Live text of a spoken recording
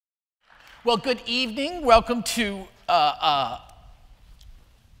Well, good evening. Welcome to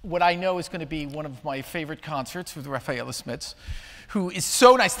what I know is going to be one of my favorite concerts with Raphaella Smits, who is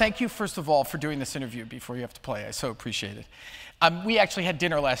so nice. Thank you, first of all, for doing this interview before you have to play. I so appreciate it. We actually had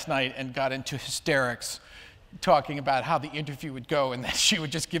dinner last night and got into hysterics talking about how the interview would go, and that she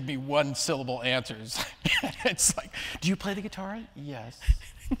would just give me one-syllable answers. It's like, do you play the guitar? Yes.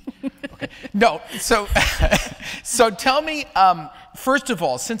 Okay. No, so, so tell me, first of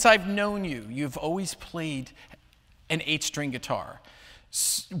all, since I've known you, you've always played an 8-string guitar.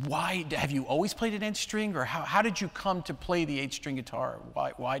 Why, have you always played an 8-string, or how did you come to play the 8-string guitar?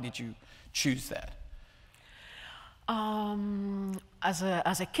 Why did you choose that? As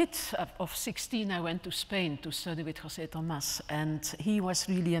a kid of 16, I went to Spain to study with José Tomás, and he was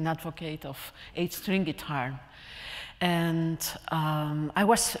really an advocate of 8-string guitar. And I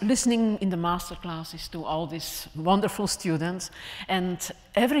was listening in the master classes to all these wonderful students, and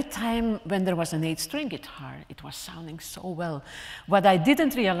every time when there was an 8-string guitar, it was sounding so well. What I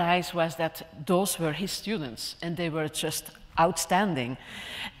didn't realize was that those were his students, and they were just outstanding.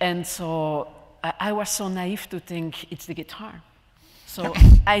 And so I was so naive to think it's the guitar. So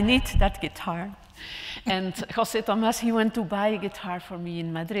I need that guitar. And José Tomás, he went to buy a guitar for me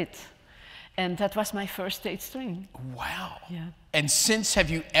in Madrid. And that was my first 8-string. Wow. Yeah. And since, have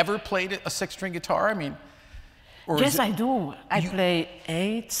you ever played a 6-string guitar? I mean, or yes, I do. I play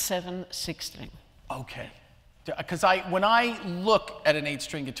 8, 7, 6-string. Okay. Because when I look at an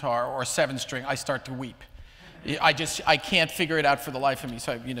 8-string guitar or a 7-string, I start to weep. I can't figure it out for the life of me.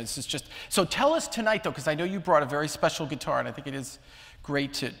 So, you know, this is just, so tell us tonight, though, because I know you brought a very special guitar, and I think it is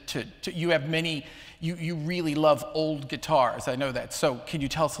great to you have many, you really love old guitars, I know that. So can you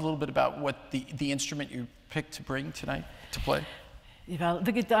tell us a little bit about what the instrument you picked to bring tonight to play? Well,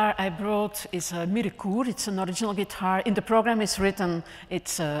 the guitar I brought is a Mirecourt. It's an original guitar. In the program it's written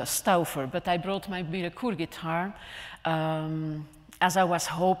it's a Stauffer, but I brought my Mirecourt guitar as I was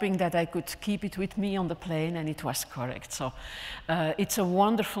hoping that I could keep it with me on the plane, and it was correct. So it's a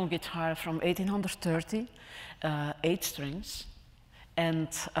wonderful guitar from 1830, 8 strings. And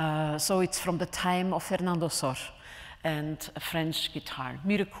so it's from the time of Fernando Sor, and a French guitar.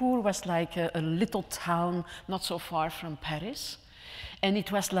 Mirecourt was like a little town not so far from Paris. And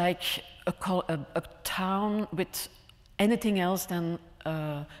it was like a town with anything else than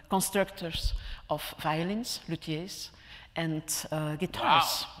constructors of violins, luthiers, and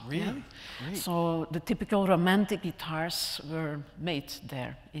guitars. Wow, really? Yeah? Great. So the typical romantic guitars were made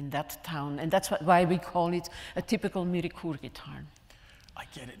there in that town. And that's why we call it a typical Mirecourt guitar. I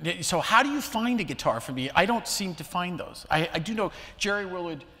get it. So how do you find a guitar for me? I don't seem to find those. I do know Jerry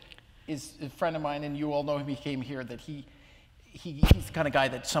Willard is a friend of mine, and you all know him. He came here. That he's the kind of guy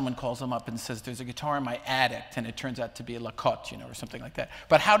that someone calls him up and says, "There's a guitar in my attic," and it turns out to be a LAGQ, you know, or something like that.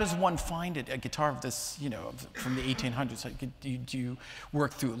 But how does one find it? A guitar of this, you know, from the 1800s. Like, do you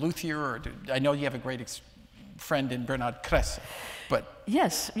work through a luthier, or I know you have a great friend in Bernard Kresse, but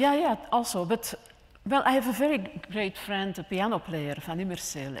yes, yeah, also, but. Well, I have a very great friend, a piano player, Van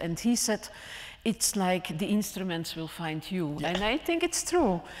Immerseel, and he said, it's like the instruments will find you. Yeah. And I think it's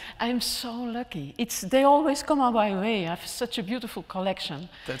true. I'm so lucky. They always come on my way. I have such a beautiful collection.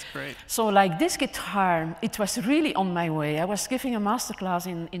 That's great. So like this guitar, it was really on my way. I was giving a masterclass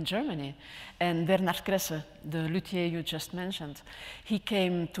in Germany, and Bernard Kresse, the luthier you just mentioned, he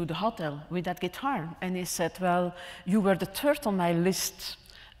came to the hotel with that guitar, and he said, well, you were the 3rd on my list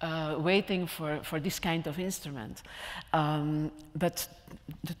waiting for this kind of instrument. But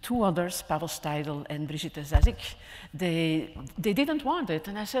the 2 others, Pavel Steidl and Brigitte Zazik, they didn't want it.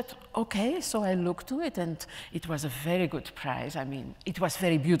 And I said, okay, so I looked to it, and it was a very good price. I mean, it was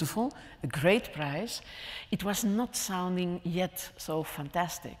very beautiful, a great price. It was not sounding yet so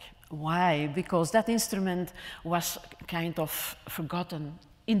fantastic. Why? Because that instrument was kind of forgotten.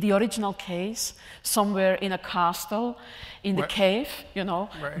 In the original case, somewhere in a castle, in the cave, you know,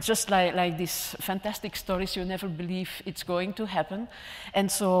 just like these fantastic stories you never believe it's going to happen. And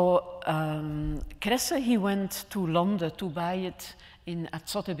so Kresse, he went to London to buy it at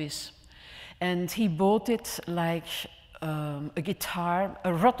Sotheby's. And he bought it like a guitar,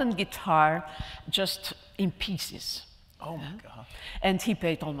 a rotten guitar, just in pieces. Oh my God. And he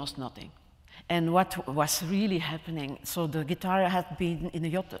paid almost nothing. And what was really happening, so the guitar had been in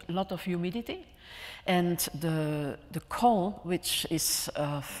a lot of humidity, and the coal, which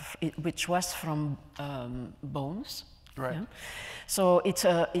was from bones. Right. Yeah? So it's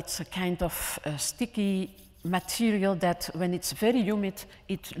a kind of sticky material that when it's very humid,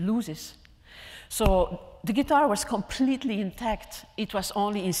 it loses. So the guitar was completely intact. It was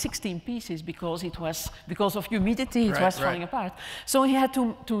only in 16 pieces because of humidity, it was falling apart. So he had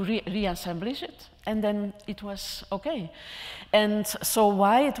to re-assemble it, and then it was okay. And so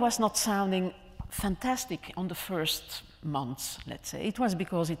why it was not sounding fantastic on the first months, let's say, it was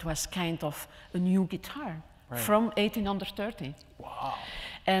because it was kind of a new guitar from 1830. Wow.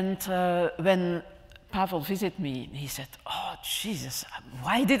 And when Pavel visited me, he said, "Oh, Jesus,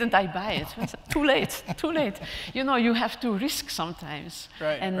 why didn't I buy it?" I said, too late, too late. You know, you have to risk sometimes.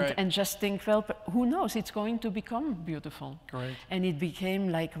 And just think, well, who knows, it's going to become beautiful. And it became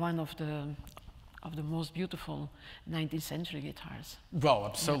like one of the most beautiful 19th century guitars. Well,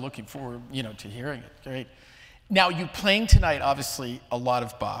 I'm so looking forward, you know, to hearing it. Great. Now, you're playing tonight, obviously, a lot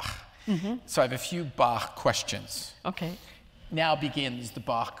of Bach. So I have a few Bach questions. Okay. Now begins the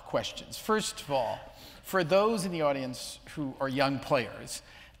Bach questions. First of all, for those in the audience who are young players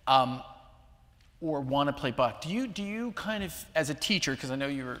or want to play Bach, do you kind of, as a teacher, because I know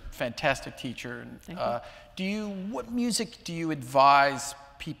you're a fantastic teacher, and, what music do you advise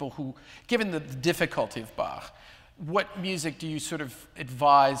people who, given the difficulty of Bach, what music do you sort of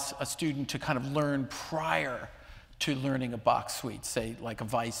advise a student to kind of learn prior to learning a Bach suite, say like a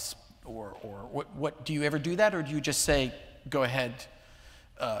Weiss, or what do you ever do that, or do you just say, go ahead,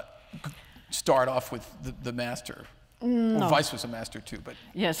 start off with the master? No. Well, Weiss was a master too, but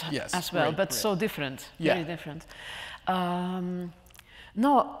yes, as well, but so different, very different.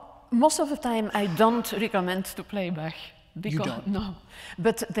 No, most of the time I don't recommend to play Bach. Because, you don't? No,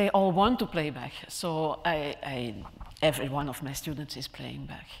 but they all want to play Bach, so every one of my students is playing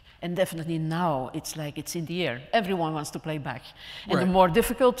Bach. And definitely now, it's like it's in the air. Everyone wants to play Bach. And the more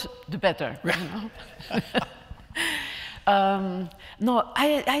difficult, the better. You know? No,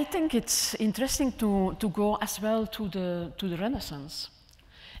 I think it's interesting to go as well to the Renaissance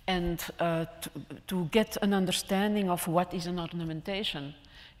and to get an understanding of what is an ornamentation,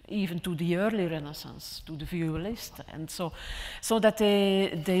 even to the early Renaissance, to the violist, and so that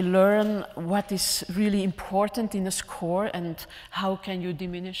they learn what is really important in a score and how can you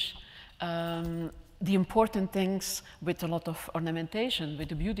diminish the important things with a lot of ornamentation, with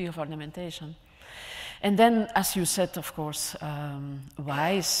the beauty of ornamentation. And then, as you said, of course,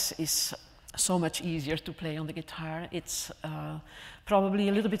 Weiss is so much easier to play on the guitar. It's probably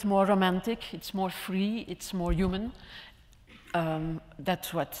a little bit more romantic, it's more free, it's more human.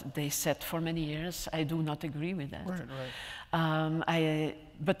 That's what they said for many years. I do not agree with that.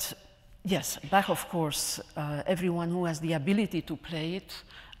 But yes, Bach, of course, everyone who has the ability to play it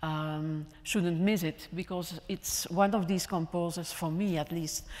shouldn't miss it, because it's one of these composers, for me at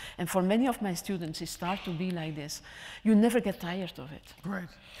least, and for many of my students, it starts to be like this. You never get tired of it. Right.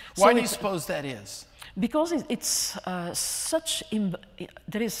 Why do you suppose that is? Because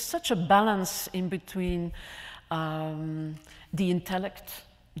there is such a balance in between the intellect,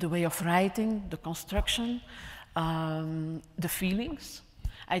 the way of writing, the construction, the feelings.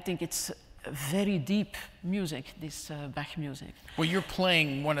 I think it's very deep music, this Bach music. Well, you're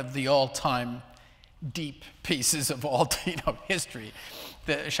playing one of the all-time deep pieces of all history,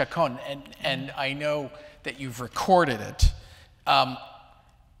 the Chaconne, and I know that you've recorded it.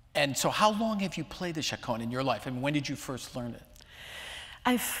 And so how long have you played the Chaconne in your life? I mean, when did you first learn it?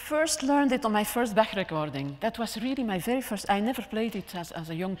 I first learned it on my first Bach recording. That was really my very first. I never played it as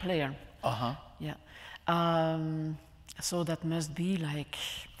a young player. Yeah. So that must be like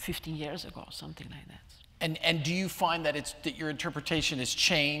 15 years ago, something like that. And do you find that your interpretation has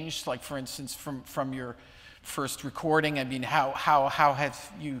changed? Like, for instance, from your first recording, I mean, how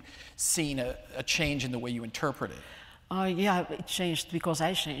have you seen a change in the way you interpret it? Yeah, it changed because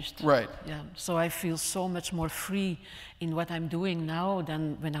I changed. Right. Yeah. So I feel so much more free in what I'm doing now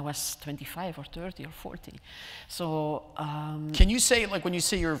than when I was 25 or 30 or 40. So. Can you say, like, when you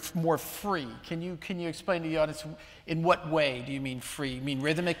say you're more free? Can you explain to the audience in what way do you mean free? You mean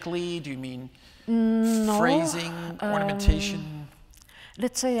rhythmically? Do you mean phrasing, ornamentation?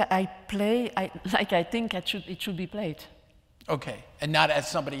 Let's say I play like I think it should be played. Okay, and not as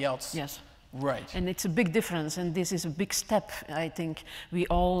somebody else. Yes. Right. And it's a big difference, and this is a big step. I think we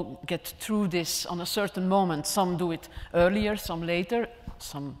all get through this on a certain moment. Some do it earlier, some later,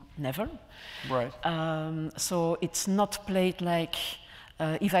 some never. Right. So it's not played like,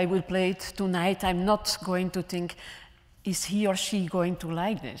 if I will play it tonight, I'm not going to think, is he or she going to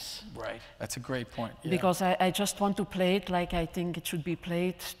like this? Right, that's a great point. Yeah. Because I just want to play it like I think it should be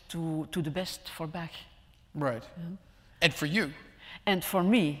played to the best for Bach. Right. Yeah. And for you. And for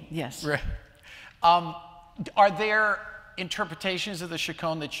me, yes. Right. Are there interpretations of the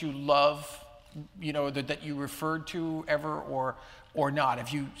Chaconne that you love that you referred to ever, or not? Have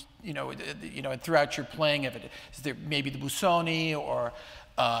you, throughout your playing of it, is there maybe the Busoni or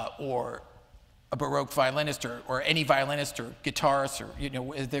a Baroque violinist or any violinist or guitarist,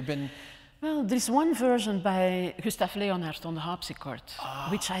 or, has there been? Well, there's one version by Gustav Leonhardt on the harpsichord,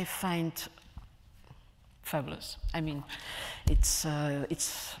 which I find fabulous. I mean, it's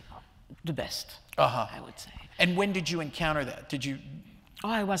the best, I would say. And when did you encounter that? Did you?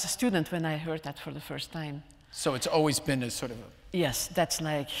 Oh, I was a student when I heard that for the first time. So it's always been a sort of a... Yes, that's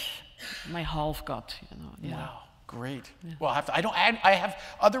like my half god, Yeah. Wow, great. Yeah. Well, I have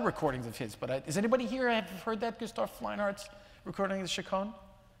other recordings of his, but is anybody here have heard that Gustav Leinhardt's recording of the Chaconne?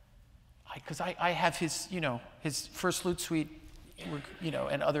 Because I have his, his first flute suite,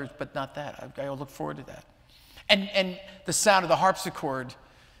 and others, but not that. I look forward to that. And the sound of the harpsichord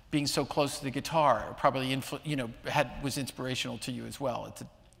being so close to the guitar probably was inspirational to you as well.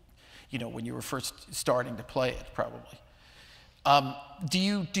 When you were first starting to play it, probably. Do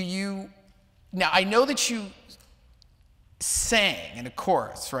you? Now I know that you sang in a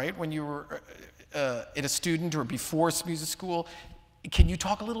chorus, right? When you were a student or before music school. Can you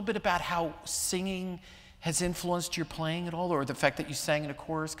talk a little bit about how singing has influenced your playing at all, or the fact that you sang in a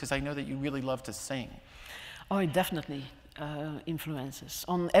chorus? Because I know that you really love to sing. Oh, it definitely influences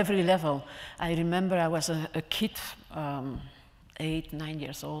on every level. I remember I was a kid, 8, 9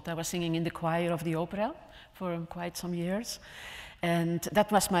 years old. I was singing in the choir of the opera for quite some years, and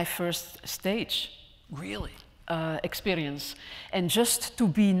that was my first stage. Really? Experience, and just to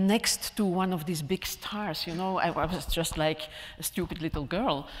be next to one of these big stars, I was just like a stupid little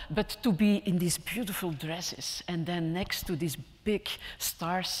girl, but to be in these beautiful dresses and then next to these big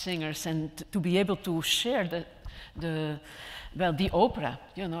star singers and to be able to share the opera,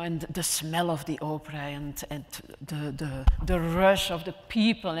 and the smell of the opera and the rush of the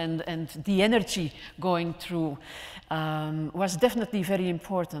people and the energy going through was definitely very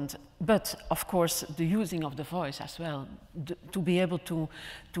important. But of course, the using of the voice as well, to be able to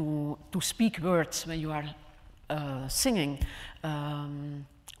speak words when you are singing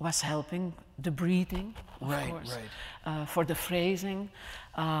was helping. The breathing, of course, for the phrasing.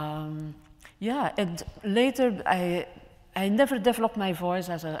 Yeah, and later I never developed my voice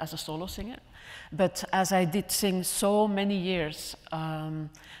as a solo singer, but as I did sing so many years,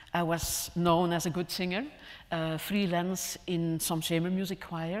 I was known as a good singer, freelance in some chamber music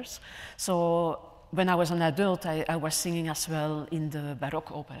choirs. So when I was an adult, I was singing as well in the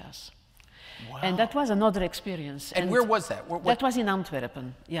Baroque operas. Wow. And that was another experience. And where was that? That was in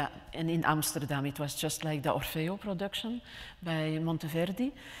Antwerpen, yeah, and in Amsterdam. It was just like the Orfeo production by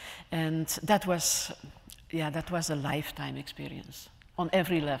Monteverdi, and that was a lifetime experience on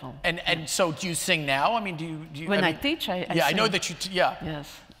every level. And so, do you sing now? I mean, do you? When I teach, I yeah, sing. I know that you. Yeah.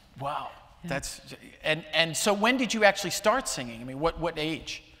 Yes. Wow. Yeah. That's and so when did you actually start singing? I mean, what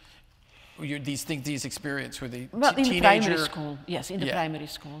age? These experiences were they in teenager? The primary school. Yes, in the primary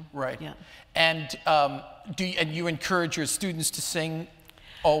school. Right. Yeah. And you encourage your students to sing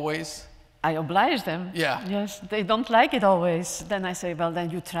always? I oblige them. Yeah. Yes, they don't like it always. Then I say, well,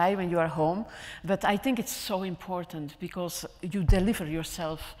 then you try when you are home. But I think it's so important because you deliver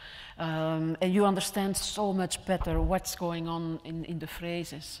yourself and you understand so much better what's going on in the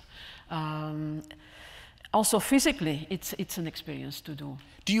phrases. Also physically, it's an experience to do.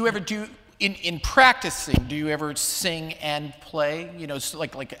 Do you ever do, in practicing, do you ever sing and play? So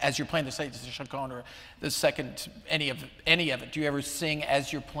like as you're playing the Chaconne or the second, any of it, do you ever sing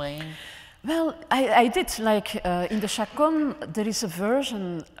as you're playing? Well, I did, like in the Chaconne, there is a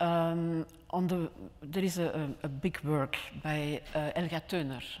version there is a big work by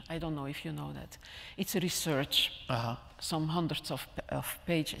LAGQ. I don't know if you know that. It's a research, some hundreds of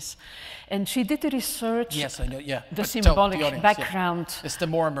pages. And she did the research. Yes, I know, yeah. The symbolic background. Yeah. It's the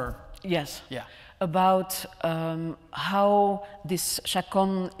Mortimer. Yes. Yeah. About how this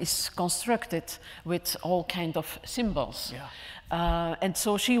Chaconne is constructed with all kind of symbols. Yeah. And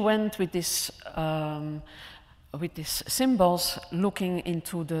so she went with these symbols, looking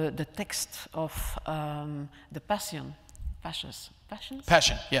into the text of the Passion,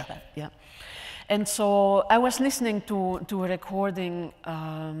 yeah. Yeah. And so I was listening to a recording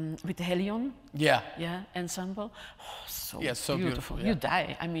with the Helion. Yeah. Yeah, ensemble. Oh, so beautiful. Yeah. You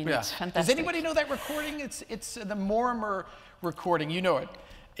die. I mean, it's fantastic. Does anybody know that recording? It's the Mortimer recording. You know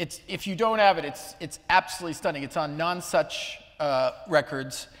it. If you don't have it, it's absolutely stunning. It's on Non-Such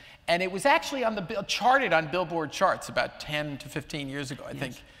records, and it was actually charted on Billboard charts about 10 to 15 years ago, I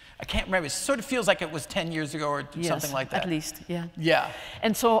think. I can't remember. It sort of feels like it was 10 years ago or something like that. At least, yeah. Yeah.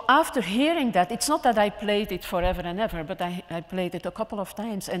 And so after hearing that, it's not that I played it forever and ever, but I played it a couple of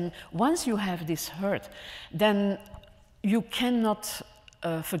times. And once you have this heard, then you cannot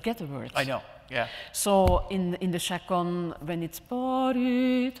forget the words. I know, yeah. So in the chaconne, when it's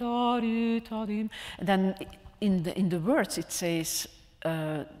then in the words it says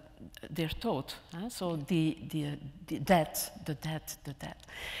they're taught. So the that.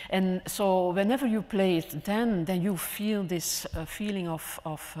 And so whenever you play it, then you feel this feeling of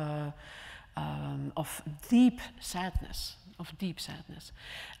deep sadness.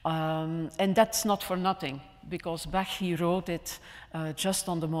 And that's not for nothing, because Bach, he wrote it just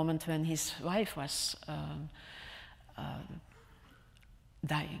on the moment when his wife was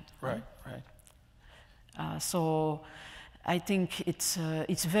dying. Right, right. So I think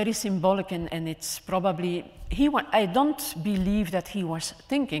it's very symbolic, and it's probably, I don't believe that he was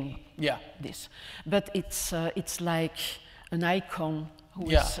thinking this, but it's like an icon who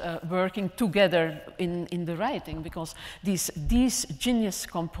is working together in the writing, because these genius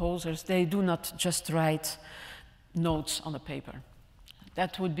composers, they do not just write notes on a paper.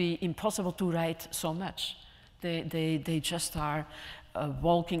 That would be impossible to write so much. They just are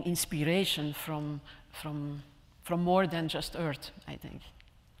walking inspiration from more than just earth, I think.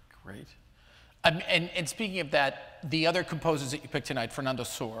 Great. And speaking of that, the other composers that you picked tonight, Fernando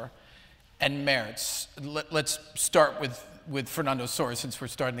Sor and Mertz, let's start with Fernando Sor, since we're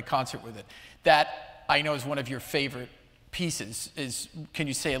starting the concert with it. That, I know, is one of your favorite pieces. Can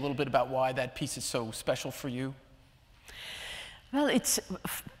you say a little bit about why that piece is so special for you? Well, it's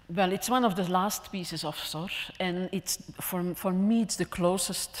one of the last pieces of Sor, and it's for me it's the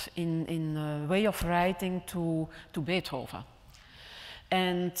closest in way of writing to Beethoven.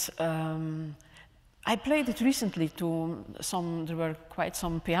 And I played it recently to there were quite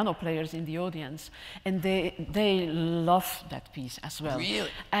some piano players in the audience, and they love that piece as well. Really?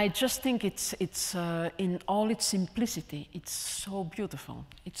 I just think it's in all its simplicity, it's so beautiful.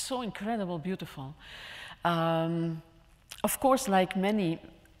 It's so incredible beautiful. Of course, like many,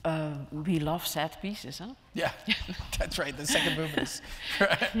 we love sad pieces, huh? Yeah, that's right. The second movement is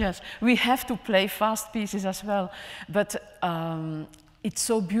right. Yes, we have to play fast pieces as well, but it's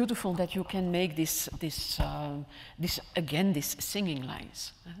so beautiful that you can make these singing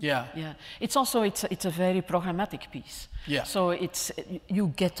lines. Yeah. Yeah. It's also it's a very programmatic piece. Yeah. So you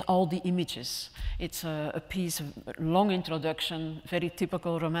get all the images. It's a piece, long introduction, very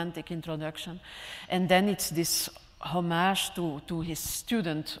typical romantic introduction, and then it's this homage to his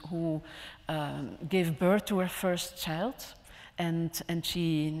student who gave birth to her first child, and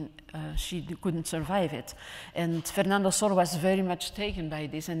she couldn't survive it. And Fernando Sor was very much taken by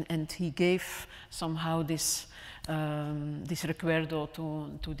this, and he gave somehow this recuerdo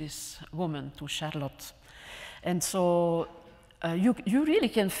to this woman, to Charlotte. And so you really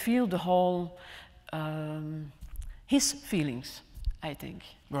can feel the whole his feelings, I think.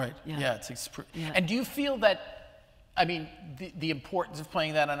 Right. Yeah. Yeah. And do you feel that? I mean, the importance of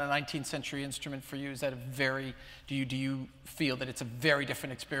playing that on a 19th century instrument for you, is that do you feel that it's a very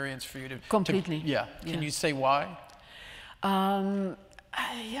different experience for you to? Completely. Yeah. Can you say why?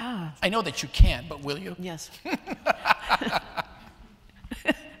 Yeah. I know that you can, but will you? Yes.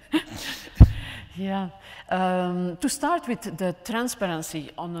 Yeah. To start with, the transparency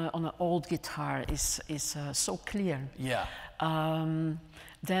on an old guitar is so clear. Yeah.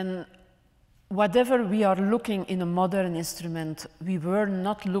 Then whatever we are looking in a modern instrument, we were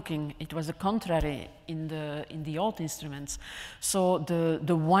not looking. It was the contrary in the old instruments. So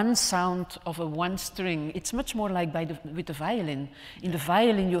the one sound of a one string, it's much more like with the violin. In the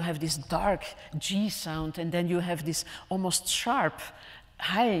violin, you have this dark G sound, and then you have this almost sharp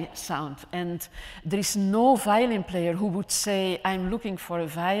high sound. And there is no violin player who would say, I'm looking for a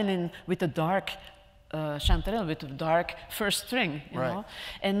violin with a dark chanterelle, with a dark first string, you know?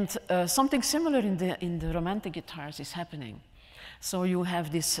 And something similar in the romantic guitars is happening. So you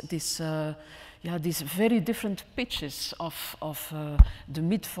have these very different pitches of the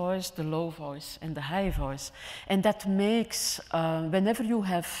mid voice, the low voice, and the high voice, and that makes whenever you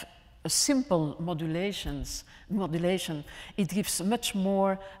have a simple modulation, it gives much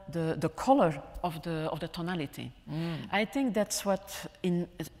more the color of the tonality. I think that's what,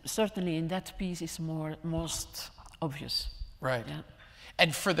 certainly in that piece, is most obvious. Right. Yeah.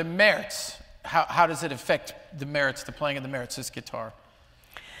 And for the Mertz, how does it affect the Mertz, the playing of the Mertz, this guitar?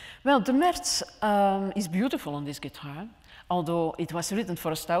 Well, the Mertz is beautiful on this guitar, although it was written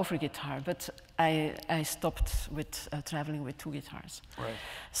for a Stauffer guitar, but I stopped with traveling with two guitars. Right.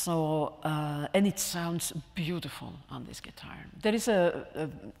 So, and it sounds beautiful on this guitar. There is a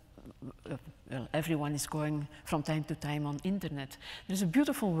well, everyone is going from time to time on internet. There's a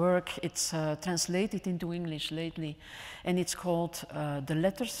beautiful work, it's translated into English lately, and it's called The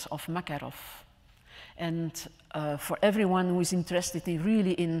Letters of Makarov. And for everyone who is interested in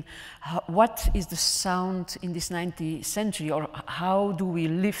really in what is the sound in this 19th century, or how do we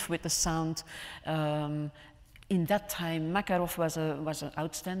live with the sound, in that time, Makarov was an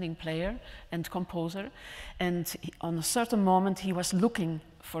outstanding player and composer, and on a certain moment he was looking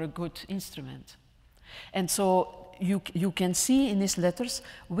for a good instrument. And so you can see in his letters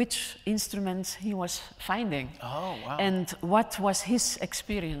which instruments he was finding. Oh, wow. And what was his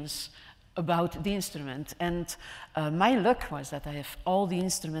experience about the instrument. And my luck was that I have all the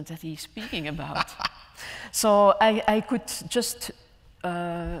instruments that he's speaking about. So I could just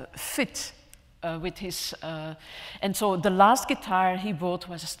fit with his, and so the last guitar he bought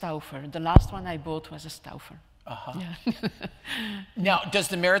was a Stauffer. The last one I bought was a Stauffer. Uh-huh. Yeah. Now, does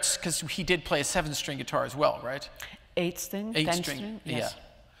the merits, because he did play a 7-string guitar as well, right? 8-string, 10-string, yes. Yeah.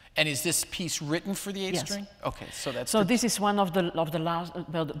 And is this piece written for the 8-string? Yes. Okay, so that's... So this is one of the last,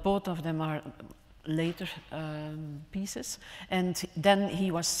 well, both of them are later pieces, and then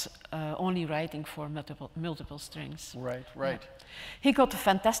he was only writing for multiple strings. Right, right. Yeah. He got a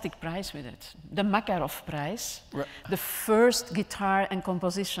fantastic prize with it, the Makarov Prize, Right. the first guitar and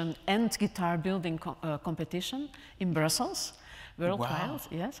composition and guitar building competition in Brussels, worldwide. Wow.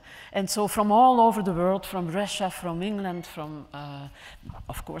 Yes. And so from all over the world, from Russia, from England, from,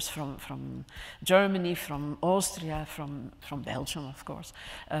 of course, from Germany, from Austria, from Belgium, of course,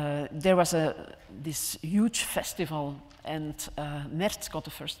 there was this huge festival, and Mertz got the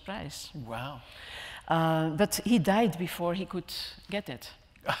first prize. Wow. But he died before he could get it.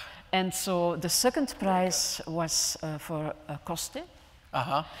 And so the second prize was for Coste.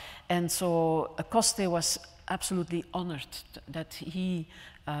 Uh-huh. And so Coste was absolutely honored that he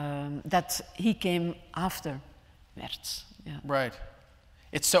came after Mertz. Yeah. Right.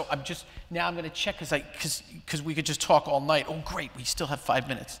 It's so, I'm going to check, because we could just talk all night. Oh, great, we still have 5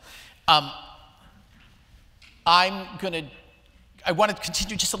 minutes. I want to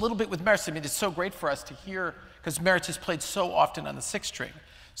continue just a little bit with Mertz. I mean, it's so great for us to hear, because Mertz is played so often on the 6th string.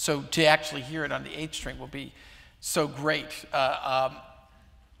 So to actually hear it on the 8th string will be so great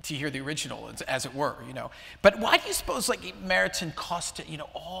to hear the original, as it were, you know. But why do you suppose, like, Mertz and Coste, you know,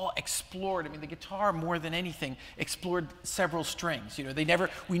 all explored? I mean, the guitar, more than anything, explored several strings. You know,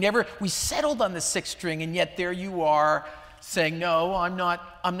 we settled on the 6th string, and yet there you are saying, no, I'm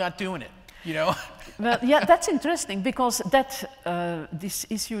not doing it. You know? Well, yeah, that's interesting, because this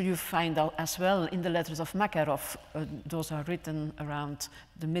issue you find out as well in the letters of Makarov. Those are written around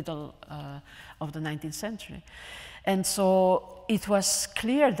the middle of the 19th century. And so it was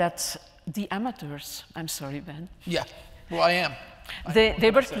clear that the amateurs, I'm sorry, Ben. Yeah, well, I am. They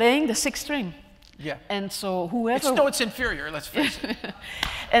were playing the 6th string. Yeah. And so whoever... It's inferior, let's face it.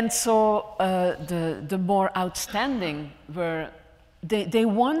 And so the more outstanding were... They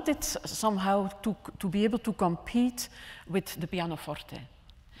wanted somehow to be able to compete with the pianoforte.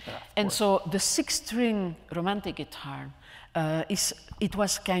 Yeah, and so the 6th string romantic guitar, it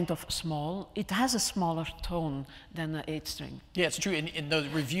was kind of small. It has a smaller tone than the 8th string. Yeah, it's true. In the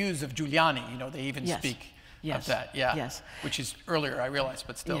reviews of Giuliani, you know, they even speak of that. Yeah. Yes. Which is earlier, I realized,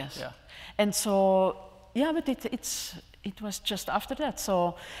 but still. Yes. Yeah. And so, yeah, but it was just after that.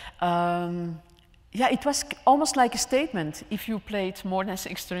 So. Yeah, it was almost like a statement. If you played more than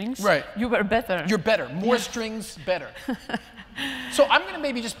 6 strings, right, you were better. You're better. More strings, better. So I'm going to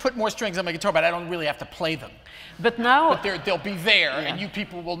maybe just put more strings on my guitar, but I don't really have to play them. But now... But they'll be there, and you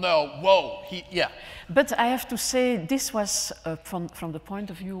people will know, whoa, yeah. But I have to say, this was from the point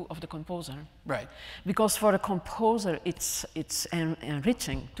of view of the composer. Right. Because for a composer, it's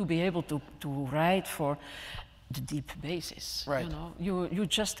enriching to be able to write for the deep basses. Right. You know, you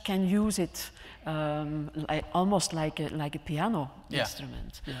just can use it almost like a piano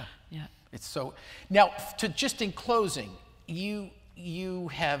instrument. Yeah. Yeah. It's so. Now, just in closing, you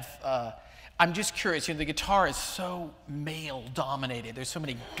have. I'm just curious. You know, the guitar is so male-dominated. There's so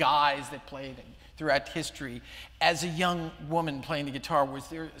many guys that played throughout history. As a young woman playing the guitar, was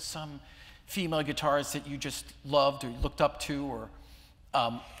there some female guitarists that you just loved or looked up to, or?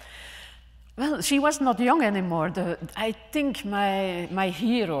 Well, she was not young anymore. I think my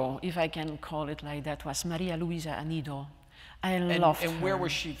hero, if I can call it like that, was Maria Luisa Anido. I loved her. And where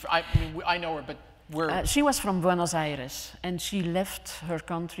was she? I mean, I know her, but where? She was from Buenos Aires, and she left her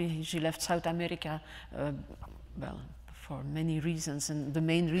country. She left South America, well, for many reasons, and the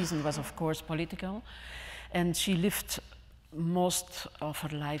main reason was, of course, political. And she lived most of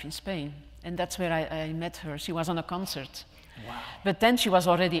her life in Spain, and that's where I met her. She was on a concert Wow. But then she was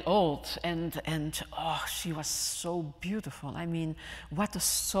already old, and oh, she was so beautiful. I mean, what a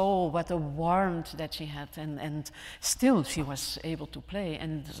soul, what a warmth that she had, and still she was able to play.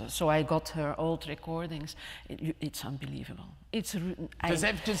 And so I got her old recordings. It's unbelievable. It's.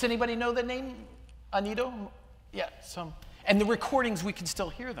 Does anybody know the name Anido? Yeah, some. And the recordings, we can still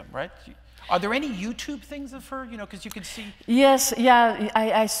hear them, right? Are there any YouTube things of her, you know, because you can see? Yes, yeah,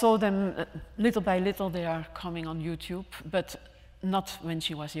 I saw them little by little. They are coming on YouTube, but not when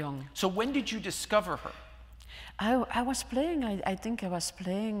she was young. So when did you discover her? I was playing, I think I was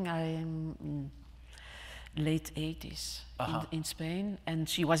playing in late 80s in Spain, and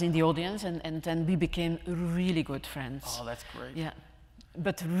she was in the audience, and then we became really good friends. Oh, that's great. Yeah,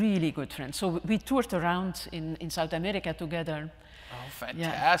 but really good friends. So we toured around in South America together. Oh,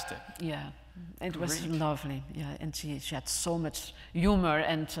 fantastic. Yeah. It was lovely, yeah, and she had so much humor,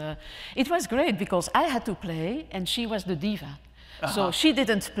 and it was great because I had to play and she was the diva. So she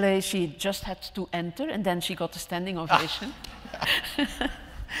didn't play, she just had to enter, and then she got a standing ovation.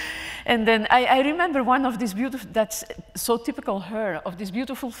 And then I remember one of these beautiful, that's so typical her, of these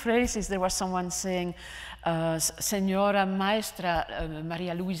beautiful phrases. There was someone saying, Senora Maestra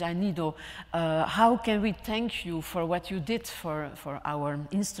Maria Luisa Anido, how can we thank you for what you did for our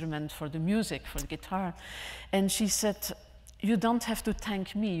instrument, for the music, for the guitar? And she said, you don't have to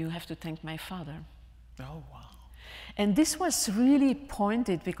thank me, you have to thank my father. Oh, wow. And this was really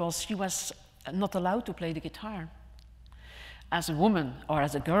pointed because she was not allowed to play the guitar. As a woman or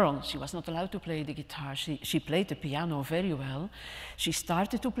as a girl, she was not allowed to play the guitar. She played the piano very well. She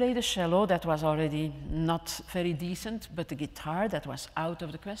started to play the cello, that was already not very decent, but the guitar, that was out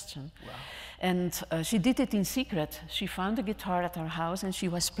of the question. Wow. And she did it in secret. She found a guitar at her house and she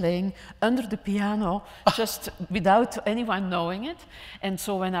was playing under the piano, just without anyone knowing it. And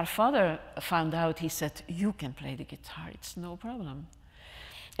so when our father found out, he said, you can play the guitar, it's no problem.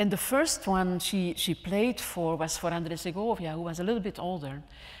 And the first one she played for was for Andrés Segovia, who was a little bit older.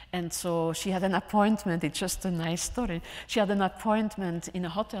 And so she had an appointment, it's just a nice story. She had an appointment in a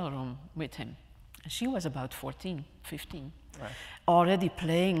hotel room with him. She was about 14, 15, right. Already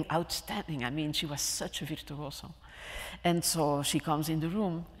playing outstanding. I mean, she was such a virtuoso. And so she comes in the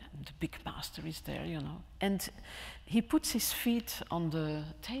room, and the big master is there, you know. And he puts his feet on the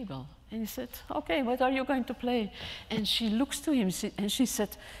table. And he said, okay, what are you going to play? And she looks to him and she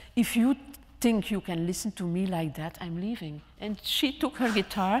said, if you think you can listen to me like that, I'm leaving. And she took her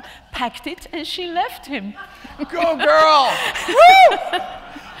guitar, packed it, and she left him. Go girl! Woo!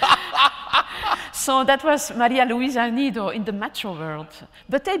 So that was Maria Luisa Anido in the metro world.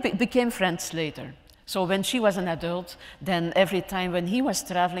 But they became friends later. So when she was an adult, then every time when he was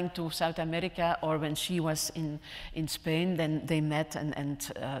traveling to South America or when she was in Spain, then they met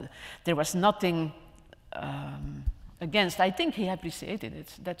and there was nothing against. I think he appreciated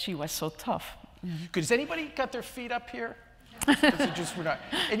it, that she was so tough. Mm-hmm. Has anybody got their feet up here? Just, we're not.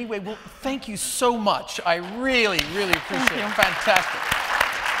 Anyway, well, thank you so much. I really, really appreciate it. Fantastic.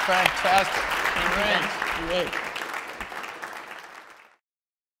 Fantastic. Great. Great.